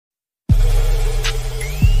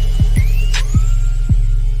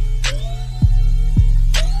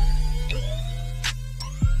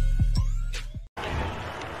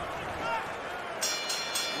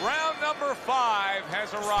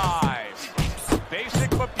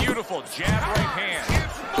Beautiful jab right hand.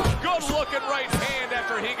 Good looking right hand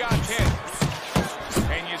after he got hit.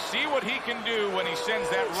 And you see what he can do when he sends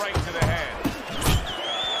that right to the head.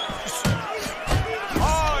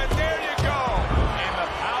 Oh, and there you go. And the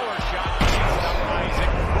power shot against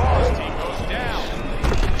Isaac Frost. He goes down.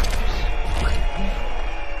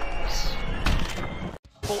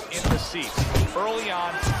 In the seats. Early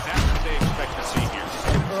on, that's what they expect to see here.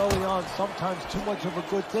 Early on, sometimes too much of a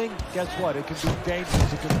good thing, guess what? It can be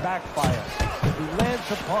dangerous. It can backfire. If he lands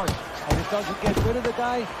a punch and it doesn't get rid of the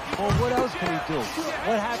guy, well, what else can he do?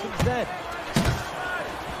 What happens then?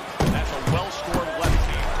 That's a well-scored left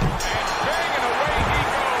hand. And banging away he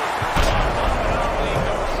goes. Ali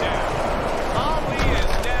goes down. Ali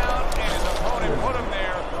is down, and his opponent put him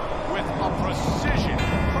there with a precision.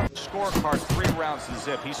 Scorecard 3 rounds to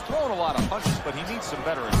zip. He's thrown a lot of punches, but he needs some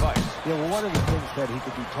better advice. Yeah, well, one of the things that he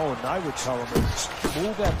could be told, and I would tell him, is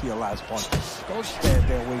move after your last punch. Don't stand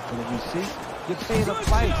there and wait for them. You see, you're paying a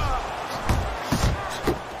fight.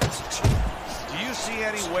 Do you see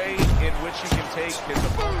any way in which he can take his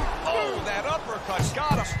opponent? Oh, that uppercut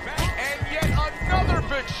got him. And yet another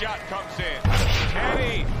big shot comes in.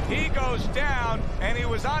 Eddie, he goes down, and he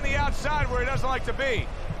was on the outside where he doesn't like to be.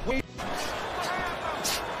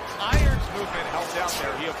 Iron's movement helped out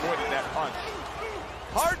there. He avoided that punch.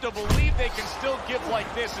 Hard to believe they can still give like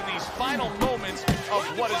this in these final moments of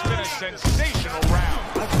what has been a sensational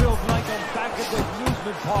round. I feel like I'm back at the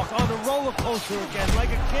amusement park on the roller coaster again,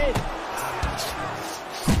 like a kid.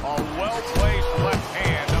 A well-placed left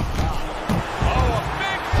hand up top. Oh, a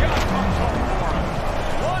big shot comes home for him.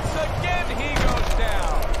 Once again, he goes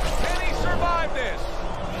down. Can he survive this?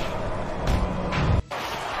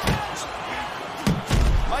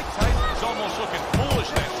 Mike Tyson is almost looking foolish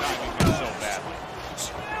that time he did so badly.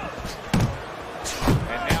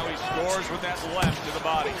 And now he scores with that left to the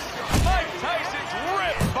body. Mike Tyson's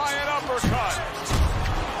ripped by an uppercut.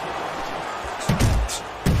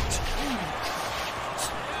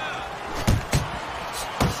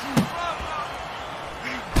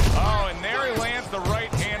 Oh, and there he lands the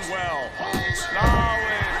right hand well.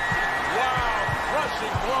 Solid. Wow,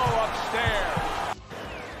 crushing blow upstairs.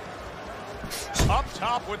 Up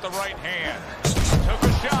top with the right hand. Took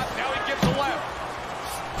a shot, now he gives a left.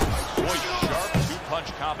 Boy, sharp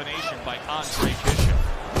two-punch combination by Andre Bishop.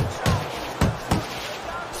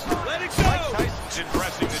 Let it go! Mike Tyson's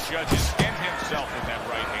impressing the judges and himself with that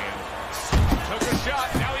right hand. Took a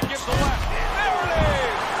shot, now he gives the left. There it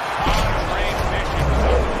is! Andre Bishop is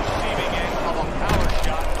on the receiving end of a power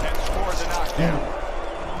shot that scored the knockdown.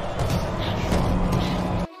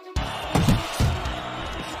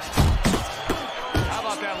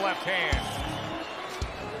 Left hand.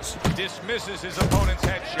 Dismisses his opponent's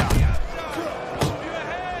headshot.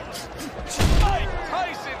 Mike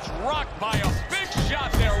Tyson's rocked by a big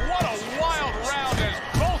shot there. What a wild round as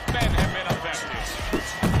both men have been effective.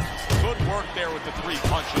 Good work there with the 3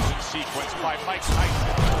 punches in sequence by Mike Tyson.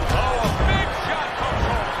 Oh, a big shot